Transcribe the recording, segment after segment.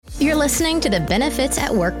You're listening to the Benefits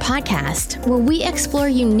at Work podcast, where we explore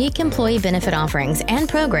unique employee benefit offerings and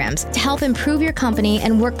programs to help improve your company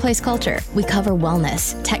and workplace culture. We cover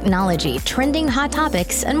wellness, technology, trending hot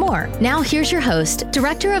topics, and more. Now here's your host,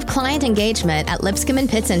 Director of Client Engagement at Lipscomb &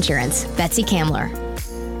 Pitts Insurance, Betsy Kamler.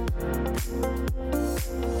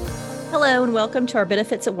 Hello and welcome to our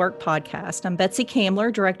Benefits at Work podcast. I'm Betsy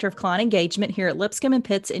Kamler, Director of Client Engagement here at Lipscomb &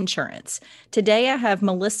 Pitts Insurance. Today I have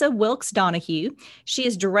Melissa Wilkes Donahue. She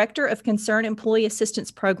is Director of Concerned Employee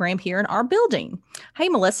Assistance Program here in our building. Hey,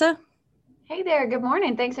 Melissa. Hey there. Good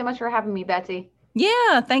morning. Thanks so much for having me, Betsy.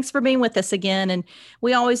 Yeah, thanks for being with us again. And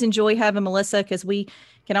we always enjoy having Melissa because we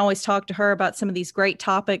can always talk to her about some of these great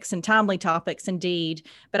topics and timely topics indeed.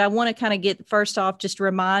 But I want to kind of get first off, just to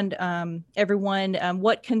remind everyone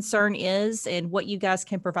what Concern is and what you guys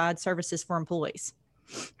can provide services for employees.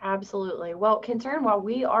 Absolutely. Well, Concern, while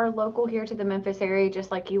we are local here to the Memphis area,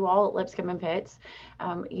 just like you all at Lipscomb & Pitts,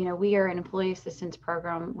 we are an employee assistance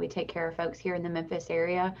program. We take care of folks here in the Memphis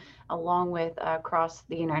area, along with across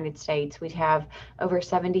the United States. We have over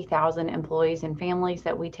 70,000 employees and families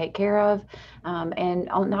that we take care of, and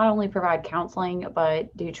not only provide counseling,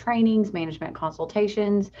 but do trainings, management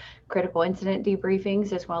consultations, critical incident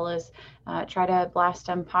debriefings, as well as try to blast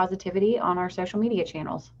some positivity on our social media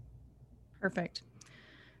channels. Perfect.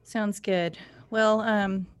 Sounds good.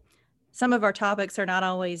 Well, some of our topics are not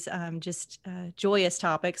always just joyous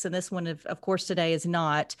topics, and this one, of course, today is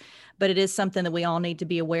not, but it is something that we all need to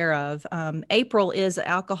be aware of. April is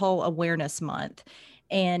Alcohol Awareness Month,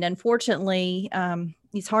 and unfortunately,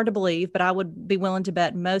 it's hard to believe, but I would be willing to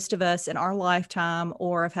bet most of us in our lifetime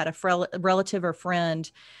or have had a relative or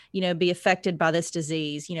friend, be affected by this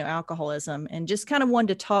disease, alcoholism, and just kind of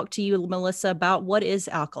wanted to talk to you, Melissa, about what is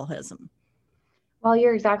alcoholism. Well,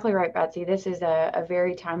 you're exactly right, Betsy. This is a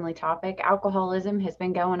very timely topic. Alcoholism has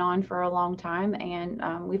been going on for a long time,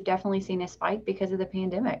 and we've definitely seen a spike because of the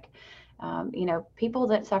pandemic. People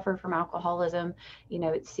that suffer from alcoholism,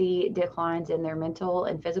 see declines in their mental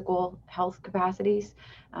and physical health capacities,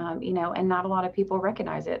 and not a lot of people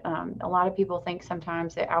recognize it. A lot of people think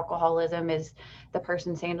sometimes that alcoholism is the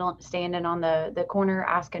person standing on the corner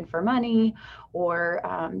asking for money, or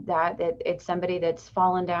that it's somebody that's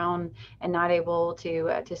fallen down and not able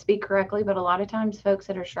to speak correctly. But a lot of times folks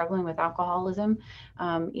that are struggling with alcoholism,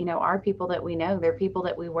 are people that we know. They're people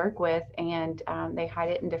that we work with, and they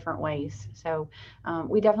hide it in different ways. So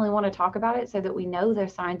we definitely want to talk about it so that we know the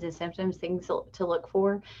signs and symptoms, things to look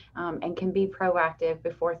for, and can be proactive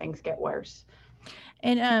before things get worse.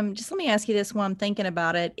 And just let me ask you this while I'm thinking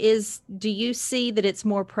about it, do you see that it's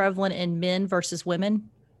more prevalent in men versus women?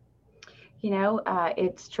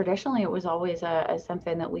 It's traditionally, it was always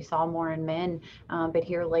something that we saw more in men, but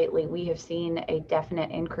here lately we have seen a definite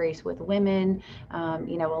increase with women. A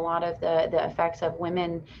lot of the effects of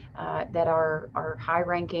women that are high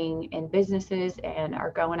ranking in businesses and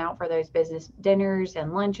are going out for those business dinners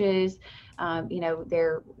and lunches.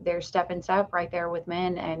 They're stepping up right there with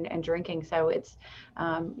men and drinking. So it's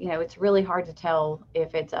really hard to tell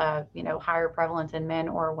if it's higher prevalence in men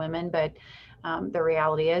or women, but the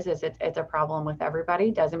reality is it's a problem with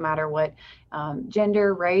everybody. Doesn't matter what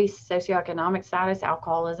gender, race, socioeconomic status,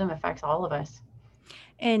 alcoholism affects all of us.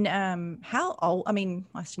 And how old,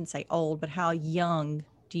 I shouldn't say old, but how young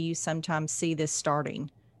do you sometimes see this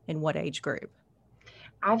starting? In what age group?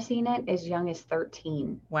 I've seen it as young as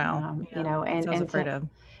 13. Wow. And I was afraid of.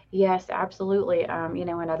 Yes, absolutely.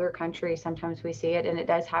 In other countries, sometimes we see it, and it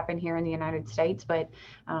does happen here in the United States, but,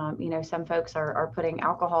 some folks are putting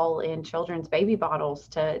alcohol in children's baby bottles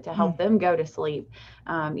to help them go to sleep,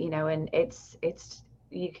 and it's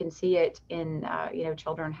you can see it in,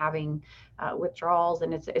 children having withdrawals,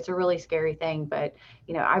 and it's a really scary thing, but,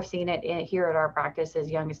 I've seen it here at our practice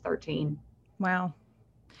as young as 13. Wow.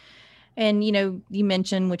 And, you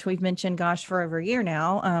mentioned, which we've mentioned, gosh, for over a year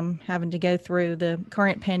now, having to go through the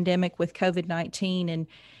current pandemic with COVID-19.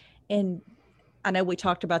 And I know we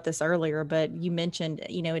talked about this earlier, but you mentioned,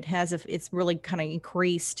 it's really kind of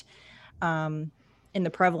increased in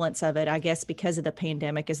the prevalence of it, I guess, because of the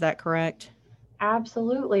pandemic. Is that correct?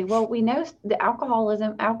 Absolutely. Well, we know the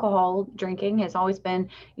alcohol drinking has always been,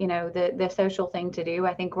 the social thing to do.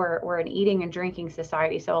 I think we're an eating and drinking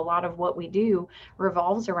society. So a lot of what we do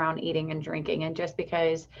revolves around eating and drinking. And just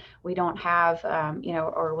because we don't have,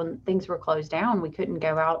 or when things were closed down, we couldn't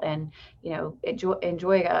go out and,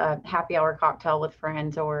 enjoy a happy hour cocktail with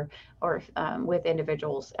friends or with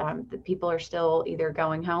individuals. The people are still either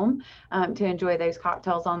going home to enjoy those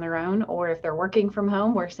cocktails on their own, or if they're working from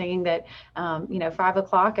home, we're seeing that 5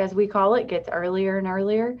 o'clock, as we call it, gets earlier and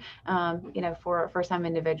earlier, for some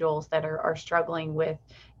individuals that are struggling with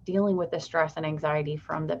dealing with the stress and anxiety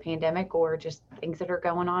from the pandemic, or just things that are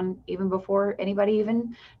going on even before anybody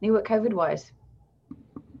even knew what COVID was.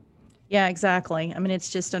 Yeah, exactly. I mean, it's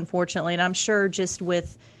just unfortunately, and I'm sure just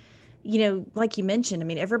with, like you mentioned, I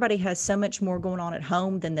mean, everybody has so much more going on at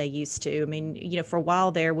home than they used to. I mean, for a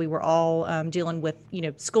while there, we were all dealing with,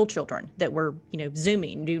 school children that were,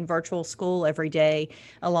 Zooming, doing virtual school every day,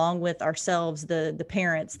 along with ourselves, the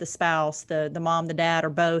parents, the spouse, the mom, the dad, or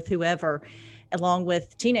both, whoever, along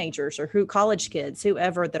with teenagers or college kids,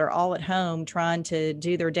 whoever, that are all at home trying to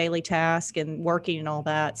do their daily task and working and all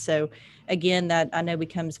that. So again, that I know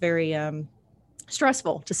becomes very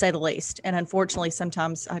stressful, to say the least. And unfortunately,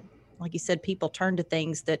 sometimes, like you said, people turn to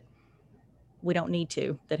things that we don't need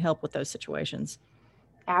to, that help with those situations.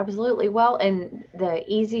 Absolutely. Well, and the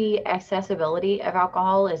easy accessibility of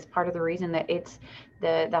alcohol is part of the reason that it's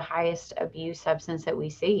the highest abuse substance that we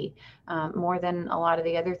see, more than a lot of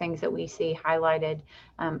the other things that we see highlighted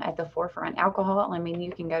at the forefront. Alcohol, I mean,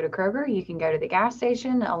 you can go to Kroger, you can go to the gas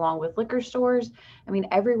station, along with liquor stores. I mean,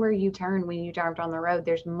 everywhere you turn when you drive down the road,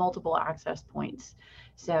 there's multiple access points.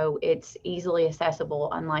 So it's easily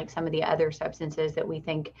accessible, unlike some of the other substances that we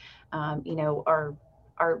think, are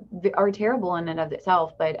terrible in and of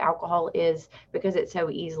itself, but alcohol is, because it's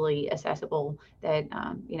so easily accessible, that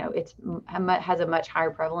it's has a much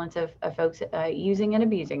higher prevalence of folks using and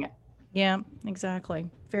abusing it. Yeah, exactly.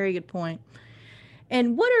 Very good point.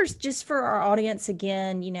 And what are, just for our audience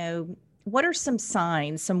again, what are some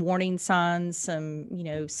signs, some warning signs, some,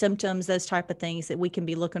 symptoms, those type of things that we can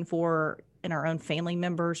be looking for in our own family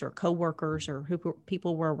members or coworkers or who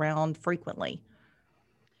people we're around frequently?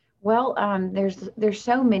 Well, there's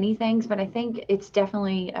so many things, but I think it's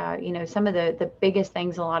definitely some of the biggest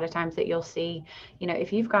things a lot of times that you'll see.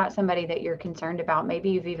 If you've got somebody that you're concerned about, maybe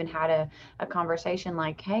you've even had a conversation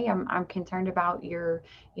like, hey, I'm concerned about your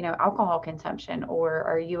alcohol consumption, or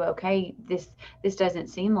are you okay? This doesn't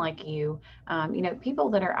seem like you.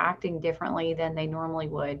 People that are acting differently than they normally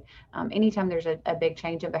would. Anytime there's a big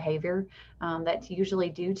change of behavior, that's usually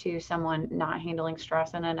due to someone not handling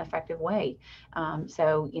stress in an effective way.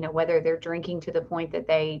 So, whether they're drinking to the point that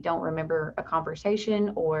they don't remember a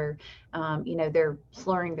conversation, or, they're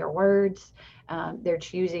slurring their words, they're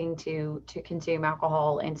choosing to consume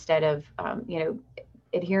alcohol instead of,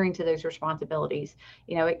 adhering to those responsibilities.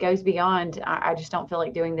 It goes beyond, I just don't feel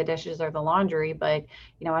like doing the dishes or the laundry, but,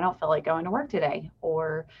 I don't feel like going to work today.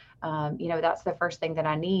 Or, that's the first thing that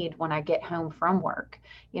I need when I get home from work.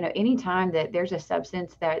 Anytime that there's a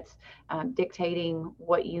substance that's dictating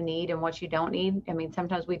what you need and what you don't need. I mean,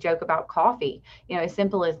 sometimes we joke about coffee, as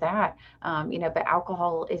simple as that. But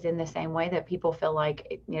alcohol is in the same way, that people feel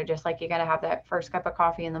like, just like you got to have that first cup of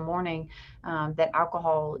coffee in the morning, that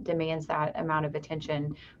alcohol demands that amount of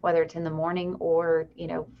attention, whether it's in the morning or,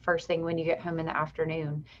 first thing when you get home in the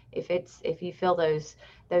afternoon. If you feel those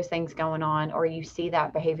things going on, or you see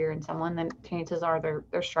that behavior in someone, then chances are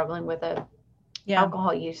they're struggling with a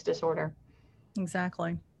alcohol use disorder.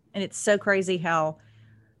 Exactly. And it's so crazy how,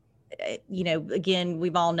 again,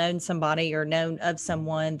 we've all known somebody or known of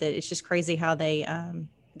someone that it's just crazy how they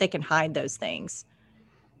can hide those things.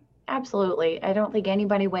 Absolutely. I don't think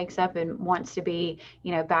anybody wakes up and wants to be,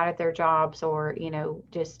 bad at their jobs, or,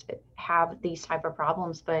 just have these type of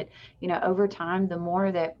problems. But, over time, the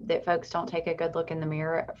more that folks don't take a good look in the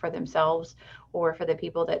mirror for themselves, or for the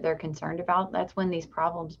people that they're concerned about, that's when these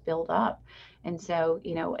problems build up. And so,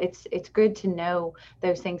 it's good to know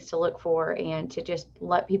those things to look for, and to just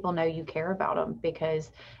let people know you care about them,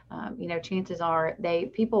 because, chances are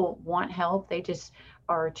people want help. They just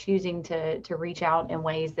are choosing to reach out in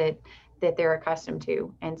ways that they're accustomed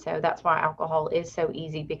to. And so that's why alcohol is so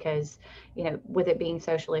easy, because, with it being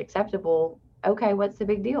socially acceptable, okay, what's the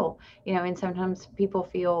big deal? And sometimes people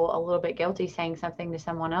feel a little bit guilty saying something to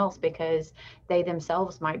someone else because they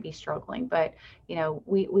themselves might be struggling. But,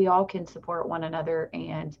 we all can support one another.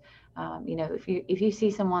 And, if you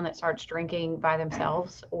see someone that starts drinking by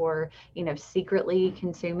themselves, or, secretly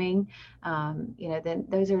consuming, then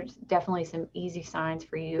those are definitely some easy signs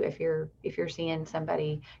for you, if you're seeing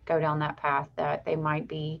somebody go down that path, that they might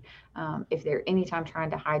be, if they're anytime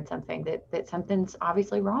trying to hide something, that something's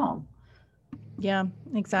obviously wrong. Yeah,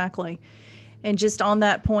 exactly. And just on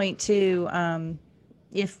that point too,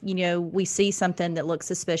 if, we see something that looks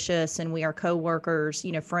suspicious and we are coworkers,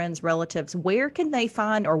 friends, relatives, where can they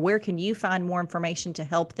find, or where can you find more information to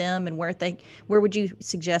help them, and where would you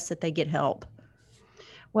suggest that they get help?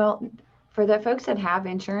 Well, for the folks that have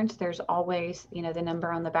insurance, there's always, the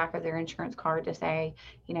number on the back of their insurance card to say,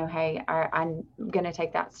 hey, I'm going to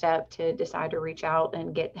take that step to decide to reach out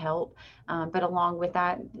and get help. But along with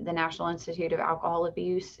that, the National Institute of Alcohol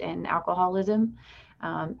Abuse and Alcoholism,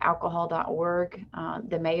 alcohol.org.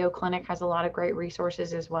 The Mayo Clinic has a lot of great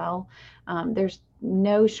resources as well. There's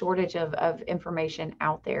no shortage of information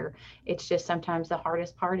out there. It's just sometimes the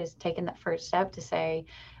hardest part is taking that first step to say,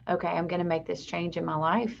 okay, I'm going to make this change in my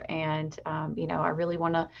life. And, I really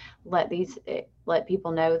want to let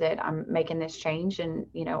people know that I'm making this change, and,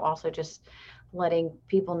 also just letting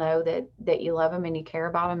people know that you love them and you care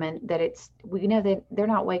about them, and that that they're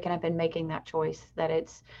not waking up and making that choice, that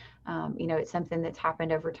it's something that's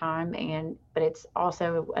happened over time, but it's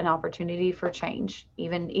also an opportunity for change,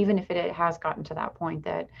 even if it has gotten to that point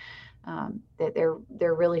that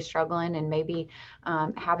they're really struggling and maybe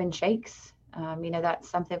having shakes. That's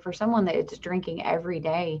something for someone that is drinking every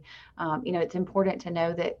day. It's important to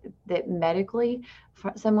know that medically,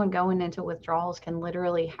 someone going into withdrawals can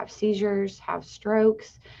literally have seizures, have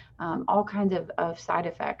strokes, all kinds of side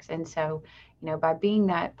effects. And so, by being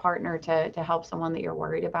that partner to help someone that you're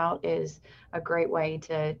worried about is a great way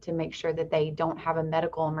to make sure that they don't have a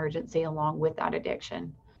medical emergency along with that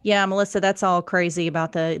addiction. Yeah, Melissa, that's all crazy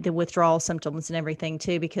about the withdrawal symptoms and everything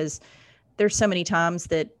too, because there's so many times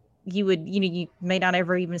that you may not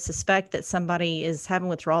ever even suspect that somebody is having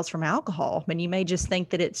withdrawals from alcohol. And you may just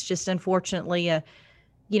think that it's just unfortunately a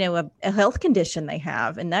health condition they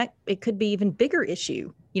have, and that it could be even bigger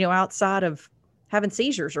issue, outside of having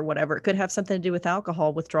seizures or whatever. It could have something to do with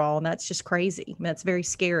alcohol withdrawal. And that's just crazy. I mean, that's very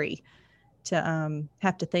scary to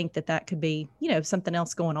have to think that could be, something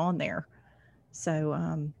else going on there.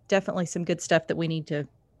 So definitely some good stuff that we need to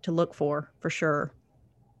look for sure.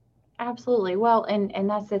 Absolutely. Well, and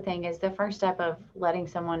that's the thing, is the first step of letting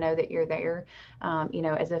someone know that you're there,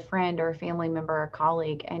 as a friend or a family member or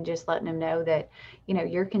colleague, and just letting them know that,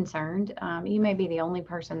 you're concerned. You may be the only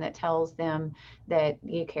person that tells them that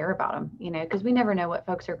you care about them, because we never know what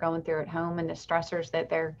folks are going through at home and the stressors that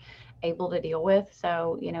they're able to deal with.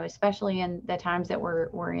 So, especially in the times that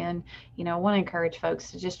we're in, I want to encourage folks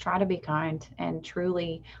to just try to be kind and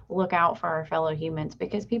truly look out for our fellow humans,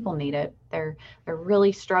 because people need it. They're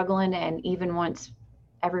really struggling. And even once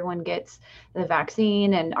everyone gets the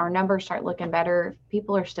vaccine and our numbers start looking better,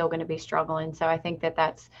 people are still going to be struggling. So I think that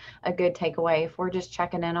that's a good takeaway. If we're just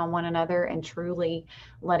checking in on one another and truly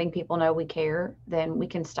letting people know we care, then we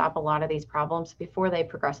can stop a lot of these problems before they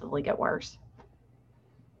progressively get worse.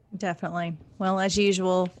 Definitely. Well, as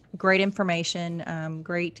usual, great information,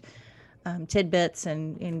 great tidbits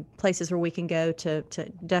and places where we can go to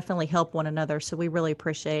definitely help one another. So we really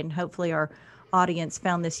appreciate it. And hopefully our audience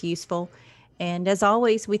found this useful. And as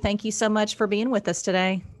always, we thank you so much for being with us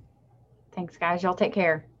today. Thanks, guys. Y'all take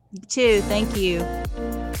care. You too. Thank you.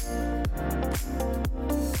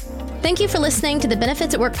 Thank you for listening to the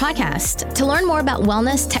Benefits at Work podcast. To learn more about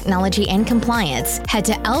wellness, technology, and compliance, head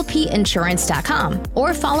to lpinsurance.com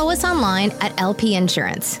or follow us online at LP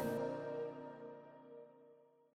Insurance.